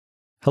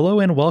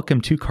Hello and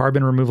welcome to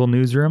Carbon Removal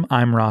Newsroom.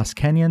 I'm Ross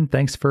Kenyon.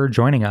 Thanks for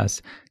joining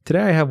us.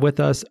 Today I have with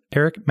us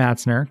Eric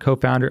Matzner,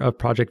 co-founder of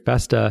Project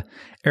Vesta.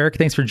 Eric,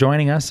 thanks for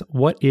joining us.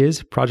 What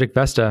is Project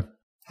Vesta?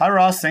 Hi,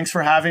 Ross. Thanks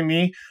for having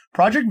me.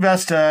 Project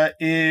Vesta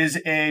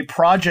is a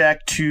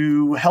project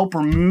to help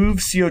remove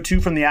CO2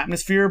 from the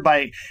atmosphere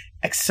by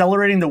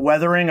accelerating the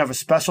weathering of a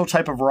special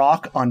type of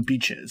rock on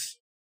beaches.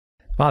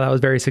 Wow, that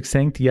was very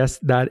succinct. Yes,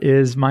 that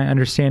is my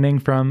understanding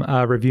from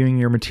reviewing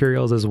your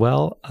materials as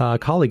well. A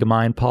colleague of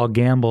mine, Paul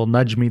Gamble,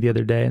 nudged me the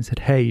other day and said,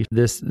 hey,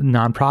 this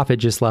nonprofit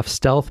just left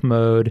stealth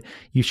mode.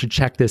 You should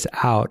check this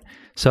out.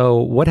 So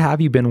what have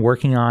you been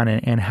working on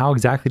and how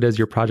exactly does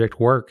your project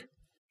work?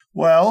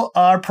 Well,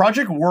 our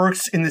project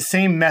works in the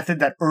same method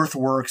that Earth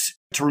works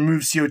to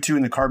remove CO2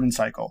 in the carbon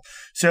cycle.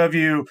 So if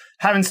you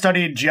haven't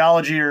studied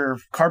geology or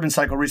carbon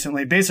cycle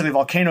recently, basically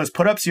volcanoes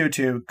put up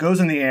CO2, goes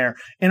in the air,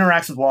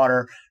 interacts with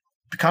water,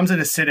 becomes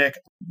acidic,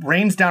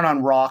 rains down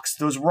on rocks.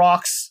 Those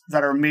rocks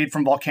that are made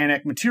from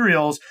volcanic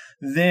materials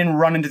then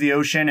run into the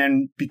ocean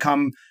and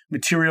become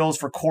materials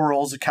for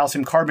corals,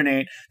 calcium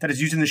carbonate that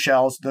is used in the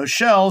shells. Those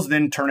shells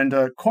then turn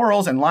into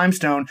corals and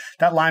limestone.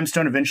 That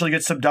limestone eventually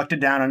gets subducted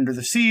down under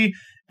the sea.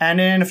 And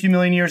in a few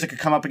million years, it could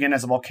come up again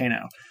as a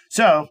volcano.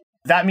 So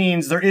that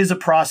means there is a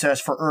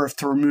process for Earth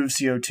to remove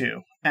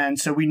CO2. And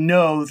so we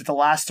know that the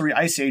last three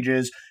ice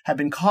ages have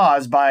been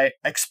caused by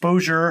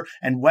exposure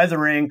and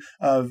weathering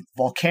of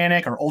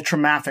volcanic or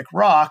ultramafic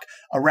rock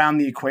around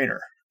the equator.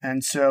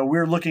 And so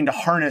we're looking to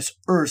harness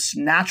Earth's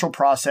natural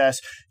process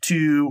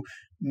to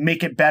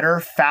make it better,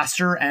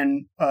 faster,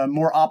 and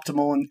more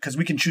optimal because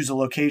we can choose a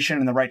location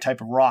and the right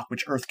type of rock,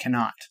 which Earth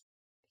cannot.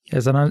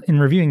 Yes, and in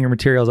reviewing your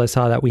materials, I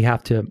saw that we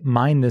have to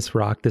mine this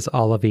rock, this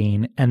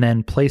olivine, and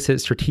then place it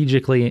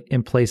strategically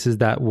in places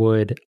that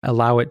would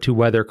allow it to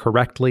weather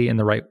correctly in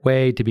the right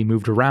way, to be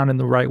moved around in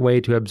the right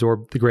way, to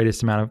absorb the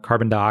greatest amount of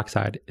carbon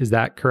dioxide. Is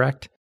that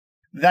correct?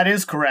 That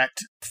is correct.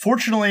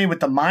 Fortunately,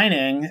 with the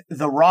mining,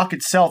 the rock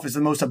itself is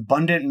the most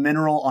abundant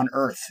mineral on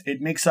Earth.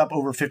 It makes up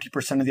over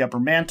 50% of the upper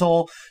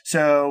mantle.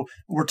 So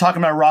we're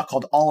talking about a rock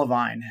called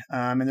olivine.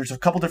 And there's a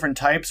couple different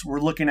types.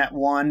 We're looking at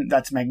one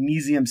that's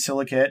magnesium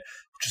silicate,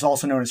 which is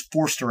also known as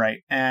forsterite.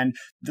 And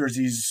there's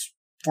these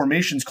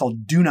formations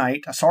called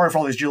dunite. Sorry for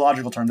all these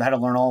geological terms. I had to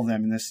learn all of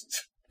them in this.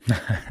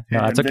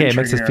 No, that's okay. It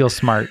makes us feel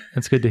smart.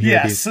 It's good to hear.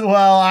 Yes. These.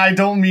 Well, I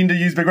don't mean to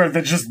use big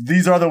words.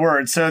 These are the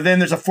words. So then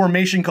there's a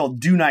formation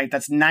called dunite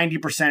that's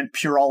 90%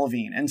 pure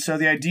olivine. And so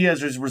the idea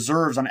is there's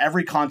reserves on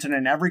every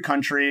continent, every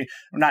country,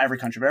 not every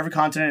country, but every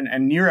continent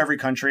and near every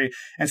country.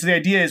 And so the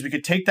idea is we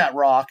could take that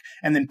rock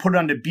and then put it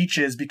onto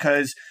beaches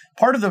because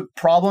part of the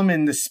problem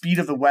in the speed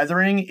of the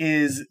weathering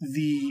is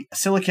the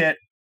silicate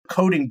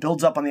coating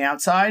builds up on the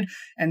outside,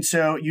 and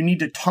so you need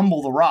to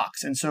tumble the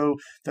rocks, and so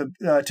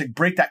to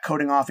break that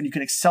coating off, and you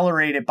can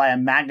accelerate it by a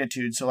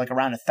magnitude, so like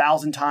around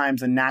 1,000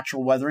 times the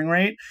natural weathering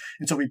rate.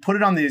 And so we put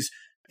it on these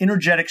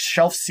energetic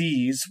shelf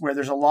seas where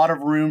there's a lot of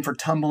room for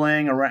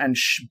tumbling and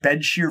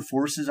bed shear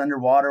forces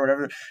underwater,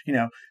 whatever,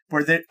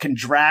 where they can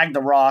drag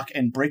the rock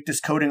and break this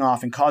coating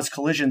off and cause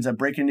collisions that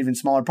break in even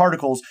smaller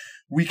particles.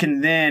 We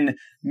can then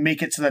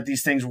make it so that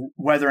these things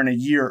weather in a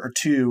year or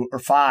 2 or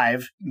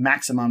 5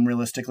 maximum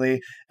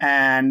realistically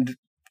and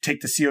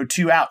take the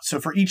CO2 out. So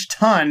for each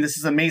ton, this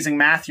is amazing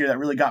math here that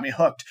really got me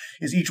hooked,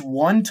 is each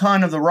 1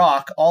 ton of the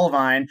rock,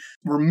 olivine,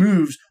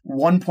 removes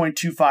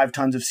 1.25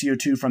 tons of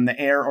CO2 from the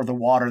air or the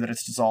water that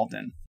it's dissolved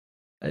in.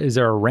 Is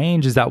there a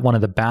range? Is that one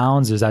of the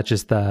bounds? Is that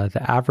just the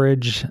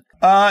average?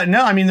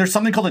 No, I mean, there's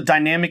something called a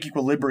dynamic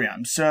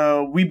equilibrium.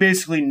 So we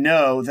basically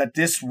know that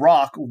this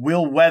rock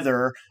will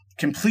weather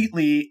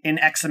completely in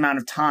X amount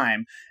of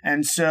time.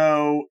 And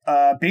so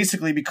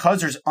basically,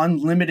 because there's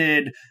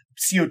unlimited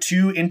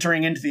CO2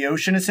 entering into the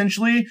ocean,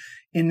 essentially,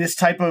 in this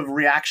type of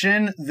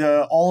reaction,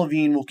 the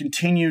olivine will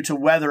continue to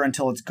weather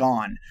until it's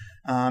gone.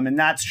 And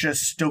that's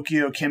just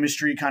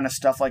stoichiochemistry kind of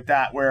stuff like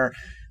that, where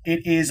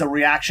it is a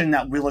reaction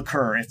that will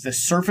occur. If the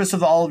surface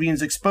of the olivine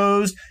is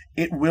exposed,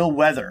 it will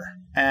weather.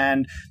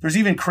 And there's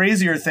even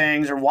crazier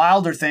things or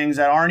wilder things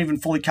that aren't even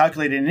fully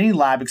calculated in any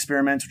lab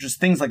experiments, which is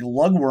things like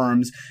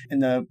lugworms in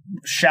the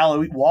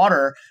shallow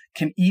water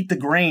can eat the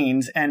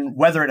grains and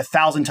weather it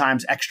 1,000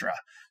 times extra.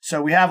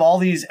 So we have all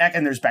these,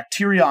 and there's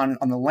bacteria on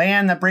the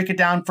land that break it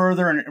down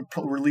further and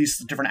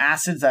release different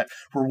acids that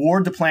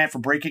reward the plant for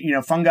breaking,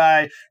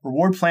 fungi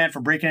reward plant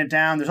for breaking it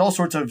down. There's all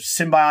sorts of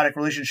symbiotic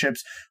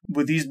relationships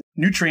with these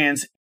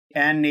nutrients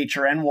and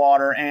nature and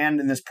water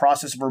and in this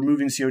process of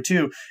removing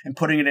CO2 and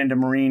putting it into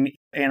marine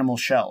animal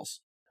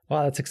shells.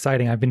 Wow, that's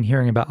exciting. I've been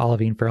hearing about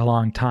olivine for a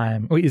long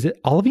time. Wait, is it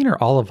olivine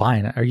or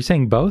olivine? Are you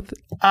saying both?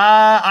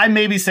 I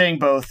may be saying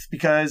both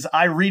because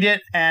I read it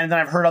and then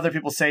I've heard other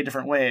people say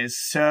different ways.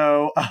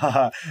 So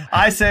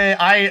I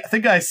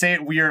think I say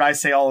it weird. I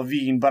say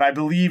olivine, but I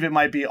believe it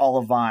might be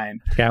olivine.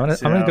 Okay, I'm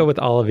gonna go with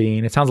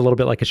olivine. It sounds a little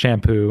bit like a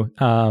shampoo,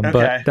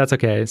 but that's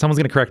okay. Someone's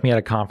gonna correct me at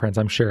a conference,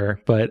 I'm sure.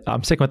 But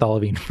I'm sticking with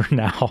olivine for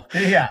now.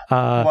 Yeah.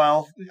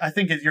 Well, I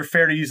think you're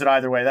fair to use it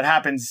either way. That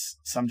happens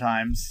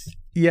sometimes.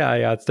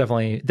 Yeah, it's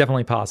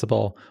definitely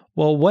possible.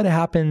 Well, what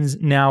happens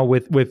now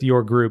with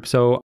your group?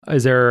 So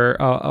Is there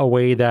a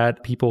way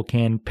that people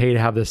can pay to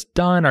have this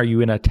done? Are you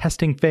in a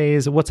testing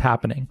phase? What's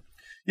happening?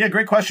 Yeah,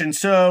 great question.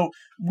 So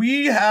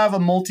we have a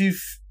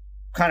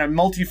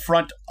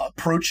multi-front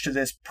approach to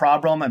this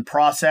problem and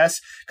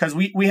process, because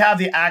we have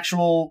the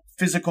actual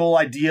physical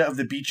idea of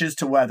the beaches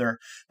to weather.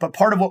 But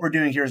part of what we're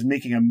doing here is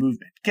making a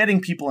movement,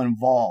 getting people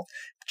involved,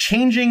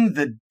 changing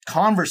the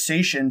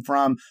conversation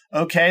from,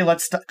 okay,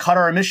 let's cut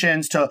our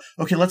emissions to,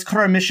 okay, let's cut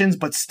our emissions,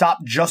 but stop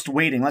just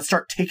waiting. Let's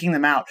start taking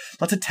them out.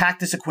 Let's attack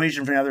this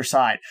equation from the other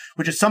side,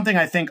 which is something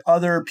I think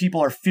other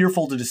people are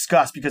fearful to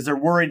discuss because they're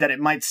worried that it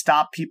might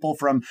stop people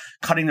from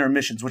cutting their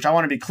emissions, which I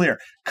want to be clear.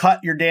 Cut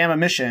your damn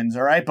emissions,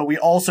 all right? But we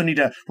also need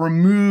to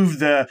remove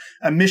the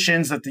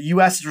emissions that the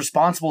U.S. is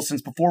responsible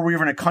since before we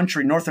were in a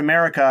country, North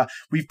America,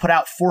 we've put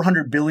out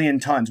 400 billion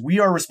tons. We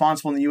are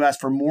responsible in the U.S.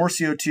 for more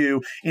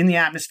CO2 in the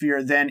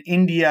atmosphere than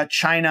India,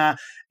 China,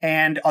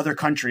 and other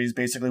countries.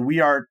 Basically,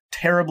 we are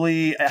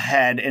terribly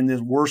ahead in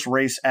this worst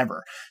race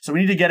ever. So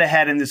we need to get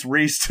ahead in this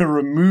race to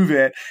remove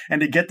it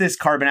and to get this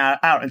carbon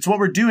out. And so what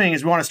we're doing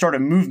is we want to start a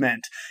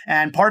movement.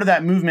 And part of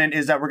that movement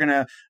is that we're going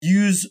to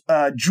use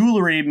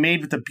jewelry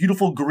made with the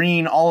beautiful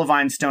green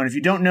olivine stone. If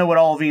you don't know what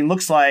olivine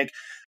looks like,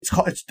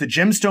 it's the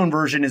gemstone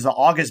version is the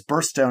August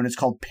birthstone. It's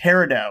called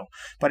peridot.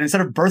 But instead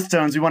of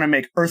birthstones, we want to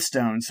make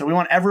earthstones. So we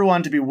want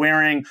everyone to be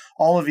wearing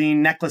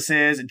olivine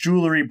necklaces,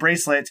 jewelry,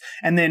 bracelets.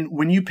 And then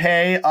when you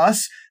pay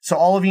us, so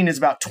olivine is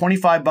about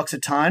 $25 a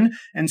ton.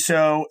 And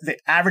so the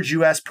average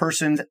US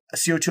person's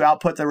CO2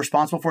 output they're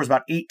responsible for is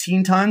about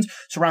 18 tons.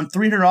 So around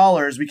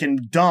 $300, we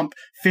can dump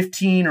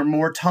 15 or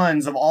more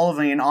tons of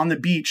olivine on the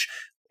beach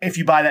if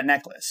you buy that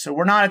necklace. So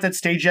we're not at that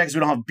stage yet because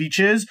we don't have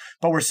beaches,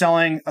 but we're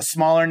selling a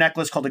smaller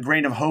necklace called the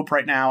Grain of Hope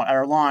right now at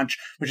our launch,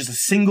 which is a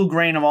single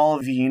grain of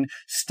olivine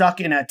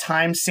stuck in a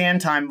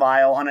sand time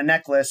vial on a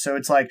necklace. So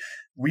it's like,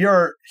 we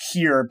are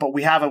here, but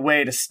we have a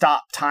way to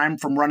stop time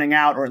from running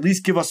out, or at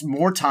least give us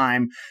more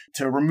time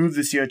to remove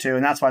the CO2.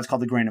 And that's why it's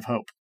called the Grain of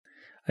Hope.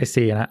 I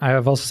see. And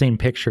I've also seen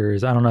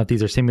pictures. I don't know if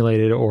these are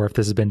simulated or if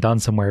this has been done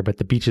somewhere, but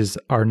the beaches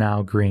are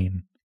now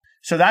green.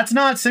 So that's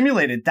not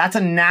simulated. That's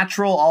a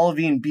natural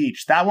olivine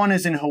beach. That one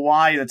is in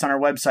Hawaii. That's on our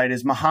website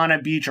is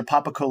Mahana Beach or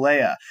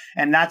Papakolea.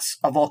 And that's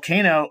a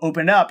volcano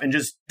opened up and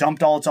just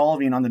dumped all its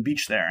olivine on the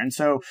beach there. And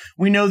so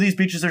we know these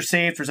beaches are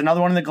safe. There's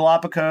another one in the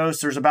Galapagos.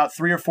 There's about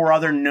 3 or 4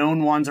 other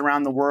known ones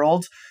around the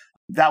world.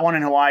 That one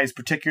in Hawaii is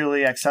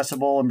particularly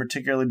accessible and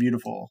particularly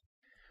beautiful.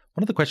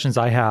 One of the questions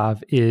I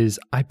have is,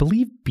 I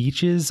believe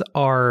beaches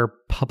are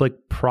public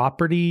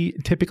property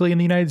typically in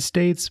the United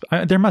States.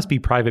 There must be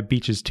private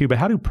beaches too, but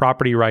how do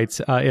property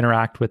rights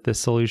interact with this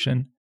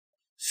solution?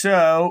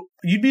 So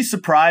you'd be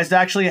surprised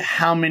actually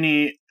how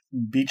many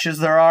beaches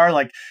there are.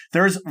 Like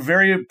there's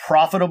very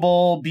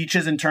profitable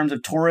beaches in terms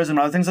of tourism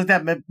and other things like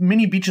that. But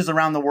many beaches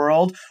around the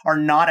world are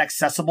not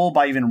accessible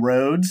by even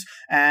roads.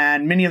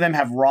 And many of them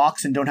have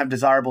rocks and don't have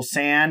desirable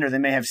sand, or they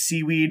may have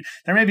seaweed.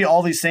 There may be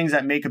all these things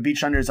that make a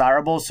beach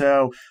undesirable.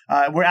 So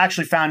we're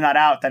actually found that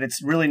out, that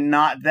it's really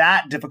not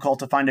that difficult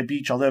to find a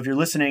beach. Although if you're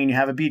listening and you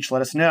have a beach,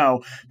 let us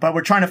know. But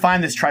we're trying to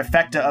find this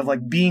trifecta of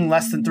like being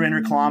less than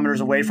 300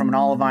 kilometers away from an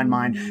olivine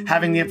mine,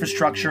 having the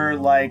infrastructure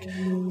like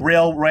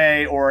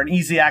railway or an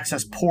easy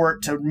access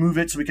port to move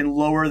it so we can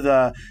lower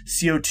the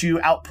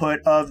CO2 output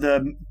of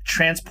the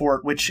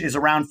transport, which is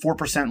around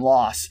 4%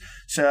 loss.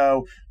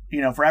 So,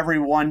 for every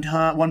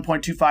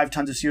 1.25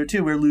 tons of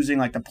CO2, we're losing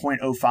like the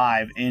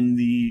 0.05 in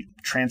the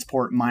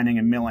transport, mining,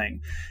 and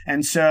milling.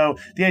 And so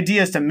the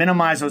idea is to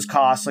minimize those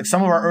costs. Like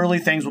some of our early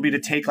things will be to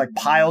take like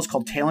piles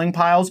called tailing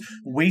piles,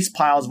 waste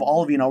piles of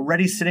olivine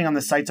already sitting on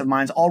the sites of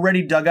mines,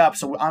 already dug up.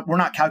 So we're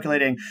not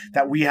calculating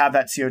that we have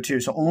that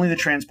CO2. So only the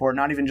transport,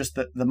 not even just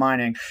the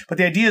mining. But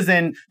the idea is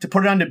then to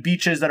put it onto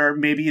beaches that are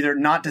maybe either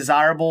not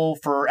desirable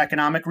for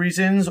economic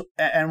reasons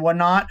and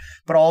whatnot,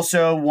 but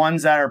also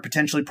ones that are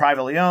potentially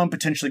privately owned,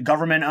 potentially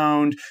government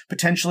owned,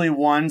 potentially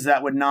ones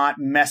that would not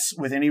mess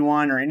with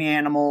anyone or any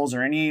animals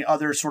or any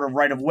other sort of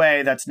right of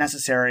way that's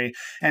necessary.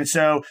 And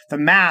so the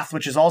math,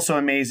 which is also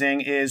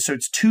amazing, is so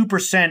it's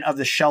 2% of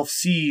the shelf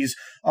seas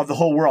of the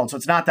whole world. So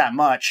it's not that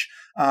much.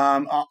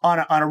 On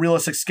a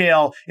realistic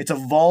scale, it's a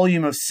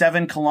volume of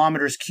 7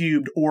 kilometers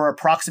cubed, or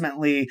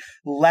approximately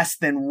less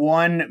than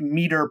 1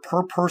 meter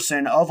per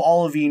person of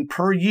olivine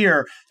per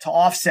year to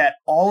offset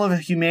all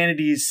of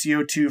humanity's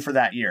CO2 for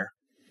that year.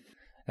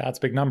 That's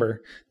a big number.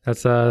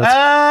 It's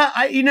a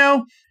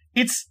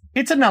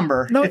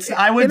number. No,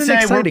 I would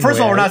say, first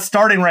of all, we're not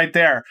starting right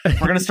there. We're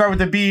going to start with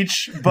the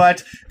beach,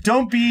 but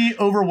don't be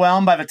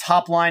overwhelmed by the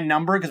top line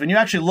number, because when you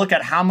actually look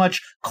at how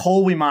much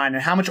coal we mine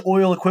and how much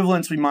oil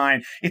equivalents we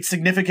mine, it's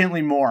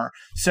significantly more.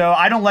 So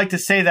I don't like to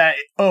say that,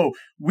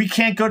 we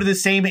can't go to the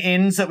same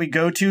ends that we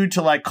go to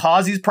like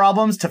cause these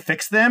problems to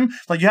fix them.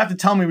 Like you have to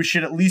tell me we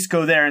should at least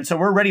go there. And so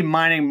we're already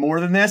mining more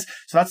than this.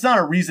 So that's not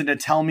a reason to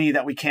tell me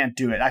that we can't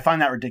do it. I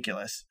find that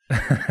ridiculous.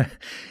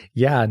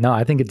 Yeah, no,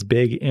 I think it's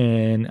big,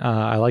 and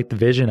I like the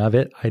vision of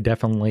it. I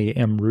definitely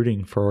am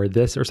rooting for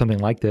this or something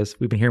like this.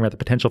 We've been hearing about the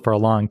potential for a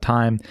long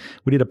time.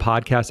 We did a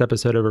podcast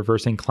episode of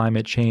Reversing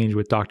Climate Change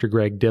with Dr.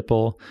 Greg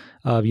Dipple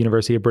of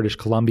University of British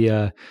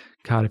Columbia.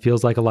 God, it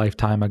feels like a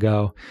lifetime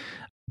ago.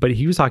 But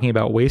he was talking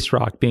about waste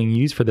rock being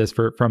used for this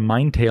from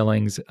mine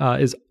tailings.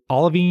 Is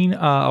olivine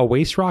a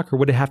waste rock, or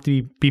would it have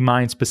to be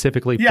mined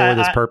specifically for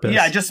this purpose?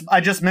 Yeah,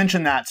 I just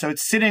mentioned that. So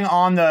it's sitting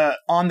on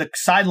the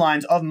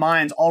sidelines of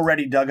mines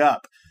already dug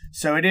up.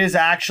 So it is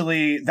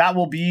actually, that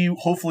will be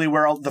hopefully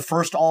where the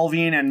first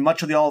olivine and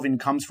much of the olivine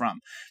comes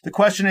from. The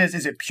question is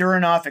it pure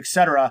enough,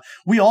 etc.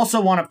 We also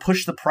want to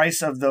push the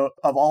price of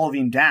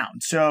olivine down.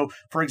 So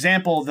for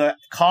example, the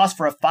cost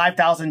for a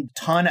 5,000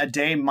 ton a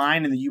day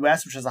mine in the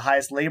US, which is the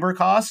highest labor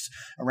costs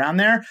around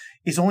there,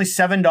 is only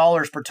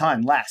 $7 per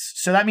ton less.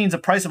 So that means the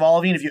price of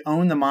olivine, if you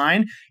own the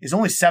mine, is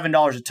only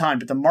 $7 a ton,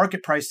 but the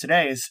market price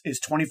today is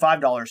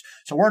 $25.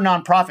 So we're a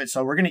nonprofit,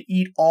 so we're going to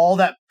eat all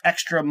that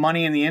extra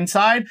money in the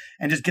inside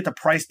and just get the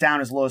price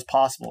down as low as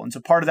possible. And so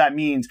part of that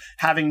means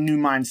having new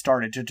mines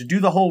started. To do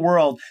the whole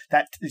world,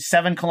 that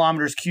 7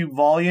 kilometers cube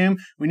volume,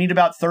 we need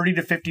about 30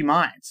 to 50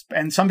 mines.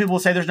 And some people will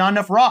say there's not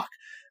enough rock.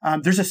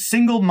 There's a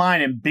single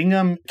mine in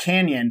Bingham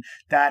Canyon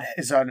that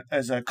is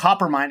a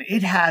copper mine.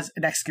 It has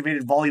an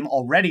excavated volume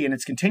already, and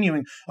it's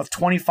continuing, of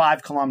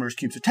 25 kilometers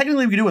cubed. So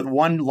technically we can do it with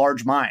one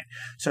large mine.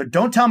 So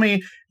don't tell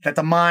me that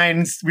the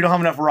mines, we don't have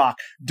enough rock.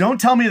 Don't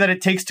tell me that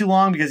it takes too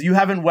long because you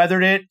haven't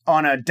weathered it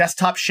on a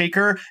desktop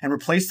shaker and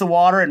replaced the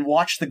water and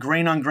watched the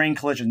grain on grain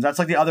collisions. That's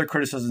like the other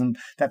criticism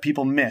that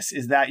people miss,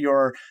 is that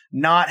you're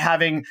not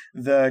having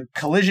the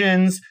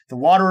collisions, the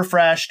water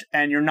refreshed,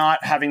 and you're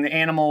not having the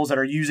animals that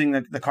are using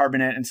the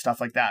carbonate and stuff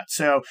like that.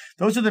 So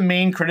those are the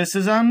main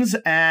criticisms,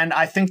 and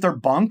I think they're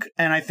bunk.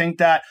 And I think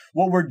that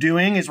what we're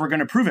doing is we're going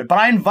to prove it. But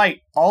I invite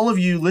all of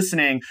you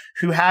listening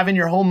who have in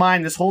your whole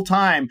mind this whole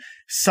time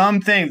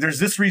something, there's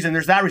this reason,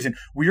 there's that reason.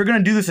 We are going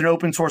to do this in an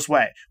open source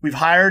way. We've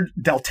hired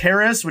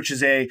Deltaris, which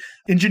is a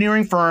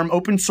engineering firm,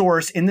 open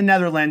source in the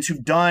Netherlands,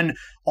 who've done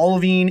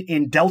olivine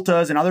in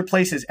deltas and other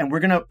places. And we're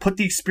going to put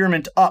the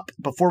experiment up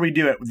before we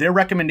do it. Their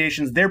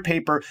recommendations, their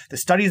paper, the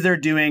studies they're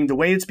doing, the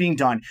way it's being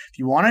done. If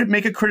you want to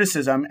make a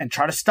criticism and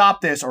try to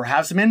stop this or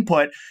have some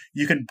input,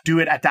 you can do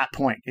it at that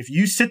point. If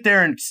you sit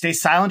there and stay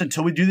silent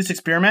until we do this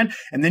experiment,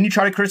 and then you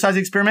try to criticize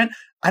the experiment,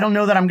 I don't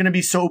know that I'm going to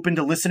be so open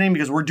to listening,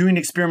 because we're doing an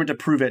experiment to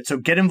prove it. So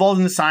get involved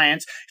in the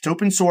science. It's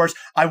open source.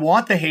 I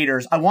want the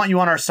haters. I want you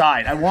on our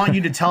side. I want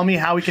you to tell me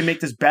how we can make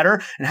this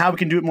better and how we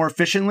can do it more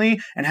efficiently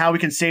and how we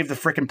can save the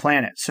frickin'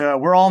 planet. So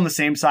we're all on the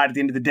same side at the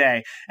end of the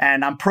day.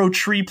 And I'm pro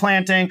tree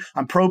planting.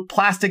 I'm pro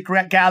plastic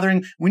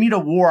gathering. We need a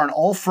war on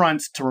all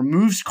fronts to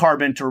remove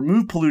carbon, to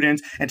remove pollutants,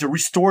 and to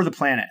restore the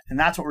planet. And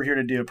that's what we're here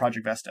to do at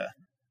Project Vesta.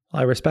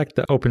 Well, I respect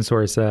the open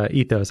source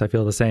ethos. I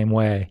feel the same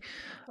way.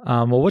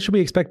 Well, what should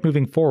we expect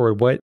moving forward?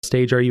 What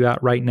stage are you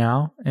at right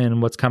now,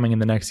 and what's coming in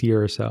the next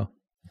year or so?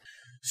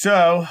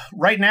 So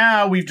right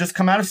now, we've just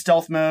come out of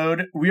stealth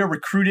mode. We are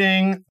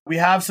recruiting. We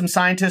have some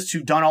scientists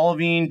who've done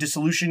olivine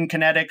dissolution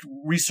kinetic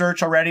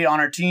research already on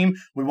our team.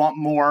 We want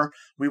more.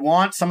 We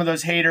want some of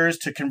those haters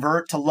to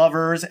convert to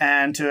lovers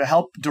and to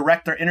help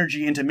direct their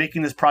energy into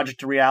making this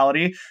project a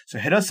reality. So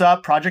hit us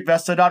up,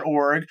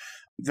 projectvesta.org.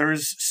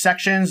 There's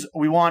sections.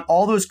 We want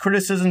all those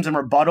criticisms and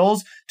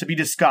rebuttals to be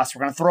discussed.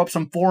 We're going to throw up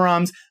some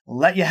forums,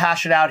 let you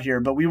hash it out here,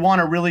 but we want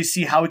to really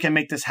see how we can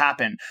make this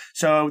happen.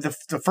 So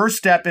the first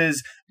step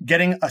is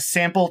getting a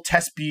sample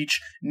test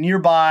beach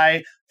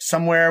nearby,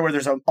 somewhere where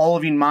there's an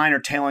olivine mine or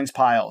tailings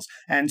piles.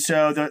 And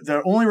so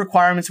the only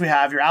requirements we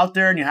have, you're out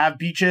there and you have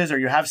beaches or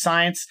you have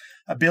science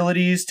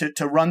abilities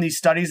to run these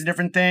studies and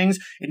different things.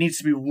 It needs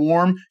to be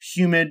warm,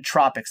 humid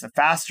tropics.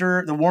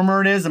 The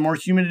warmer it is, the more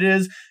humid it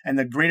is, and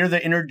the greater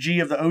the energy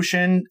of the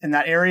ocean in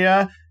that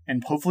area,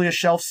 and hopefully a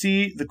shelf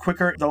sea, the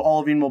quicker the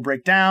olivine will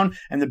break down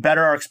and the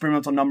better our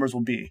experimental numbers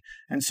will be.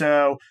 And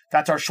so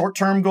that's our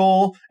short-term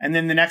goal. And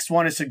then the next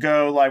one is to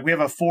go, like, we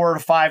have a 4 to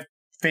 5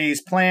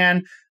 phase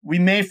plan. We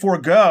may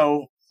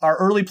forego. Our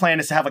early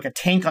plan is to have like a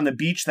tank on the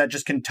beach that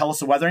just can tell us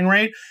the weathering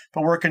rate,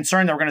 but we're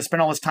concerned that we're going to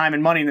spend all this time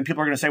and money, and then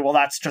people are going to say, well,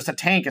 that's just a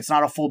tank. It's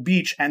not a full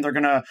beach. And they're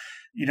going to,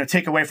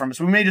 take away from us.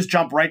 So we may just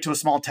jump right to a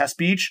small test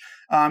beach.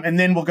 And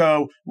then we'll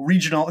go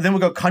regional, then we'll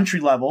go country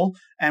level.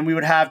 And we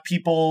would have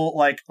people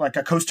like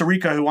a Costa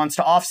Rica who wants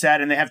to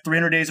offset, and they have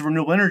 300 days of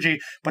renewable energy,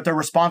 but they're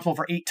responsible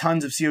for 8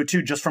 tons of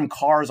CO2 just from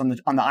cars on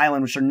the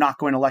island, which are not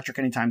going electric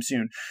anytime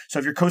soon. So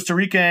if you're Costa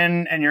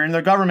Rican and you're in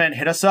the government,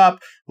 hit us up.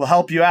 We'll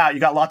help you out.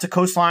 You got lots of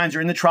coastlines.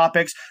 You're in the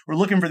tropics. We're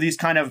looking for these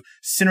kind of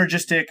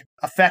synergistic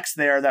effects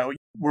there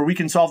where we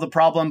can solve the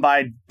problem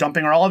by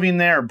dumping our olivine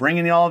there or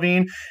bringing the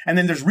olivine. And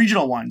then there's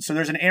regional ones. So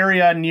there's an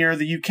area near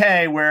the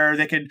UK where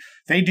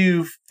they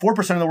do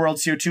 4% of the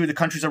world's CO2. The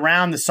countries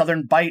around the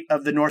southern bight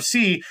of the North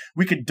Sea,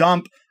 we could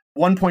dump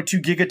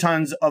 1.2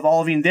 gigatons of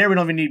olivine there. We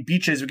don't even need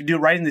beaches. We can do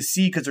it right in the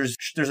sea because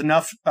there's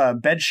enough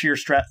bed shear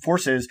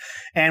forces,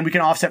 and we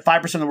can offset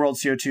 5% of the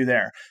world's CO2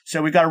 there.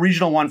 So we've got a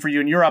regional one for you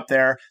in Europe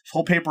there, this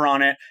whole paper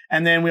on it.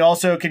 And then we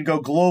also can go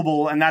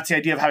global, and that's the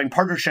idea of having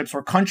partnerships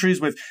where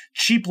countries with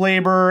cheap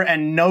labor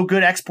and no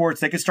good exports,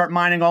 they can start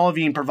mining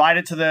olivine, provide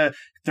it to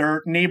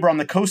their neighbor on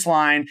the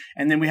coastline,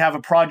 and then we have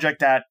a project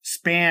that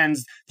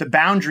spans the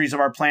boundaries of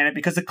our planet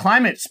because the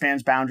climate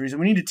spans boundaries, and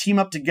we need to team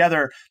up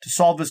together to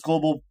solve this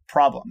global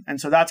problem. And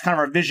so that's kind of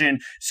our vision,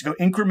 is to go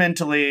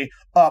incrementally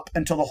up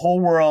until the whole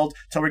world,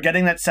 till we're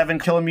getting that 7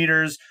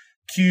 kilometers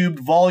cubed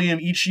volume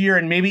each year,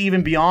 and maybe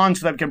even beyond,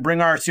 so that we can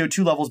bring our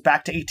CO2 levels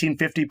back to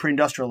 1850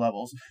 pre-industrial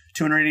levels,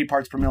 280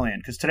 parts per million,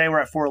 because today we're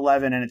at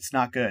 411 and it's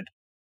not good.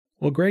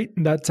 Well, great.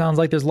 That sounds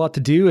like there's a lot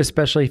to do,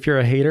 especially if you're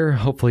a hater.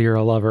 Hopefully you're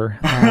a lover.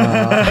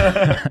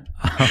 A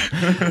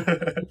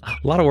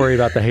lot of worry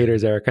about the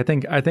haters, Eric. I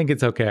think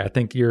it's okay. I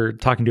think you're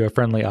talking to a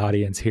friendly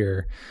audience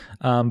here.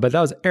 But that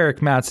was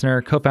Eric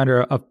Matzner,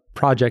 co-founder of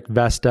Project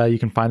Vesta. You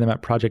can find them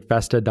at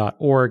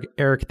projectvesta.org.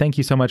 Eric, thank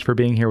you so much for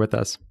being here with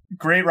us.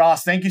 Great,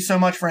 Ross. Thank you so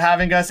much for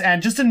having us.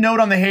 And just a note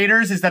on the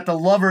haters is that the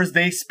lovers,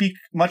 they speak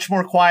much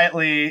more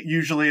quietly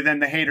usually than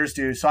the haters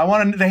do. So I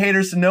want the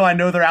haters to know I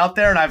know they're out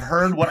there, and I've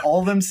heard what all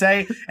of them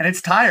say, and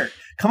it's tired.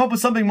 Come up with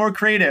something more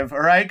creative, all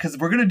right? Because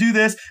we're going to do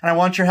this, and I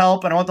want your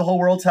help, and I want the whole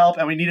world's help,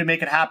 and we need to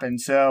make it happen.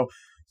 So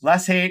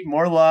less hate,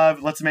 more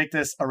love. Let's make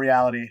this a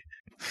reality.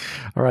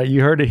 All right,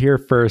 you heard it here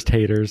first,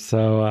 haters.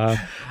 So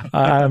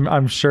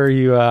I'm sure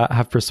you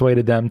have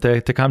persuaded them to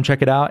come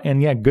check it out.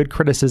 And yeah, good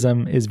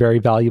criticism is very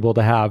valuable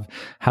to have.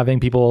 Having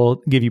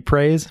people give you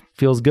praise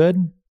feels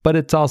good, but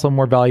it's also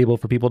more valuable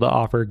for people to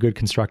offer good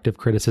constructive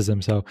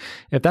criticism. So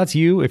if that's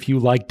you, if you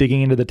like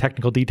digging into the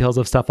technical details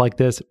of stuff like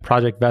this,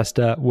 Project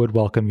Vesta would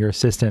welcome your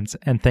assistance.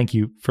 And thank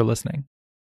you for listening.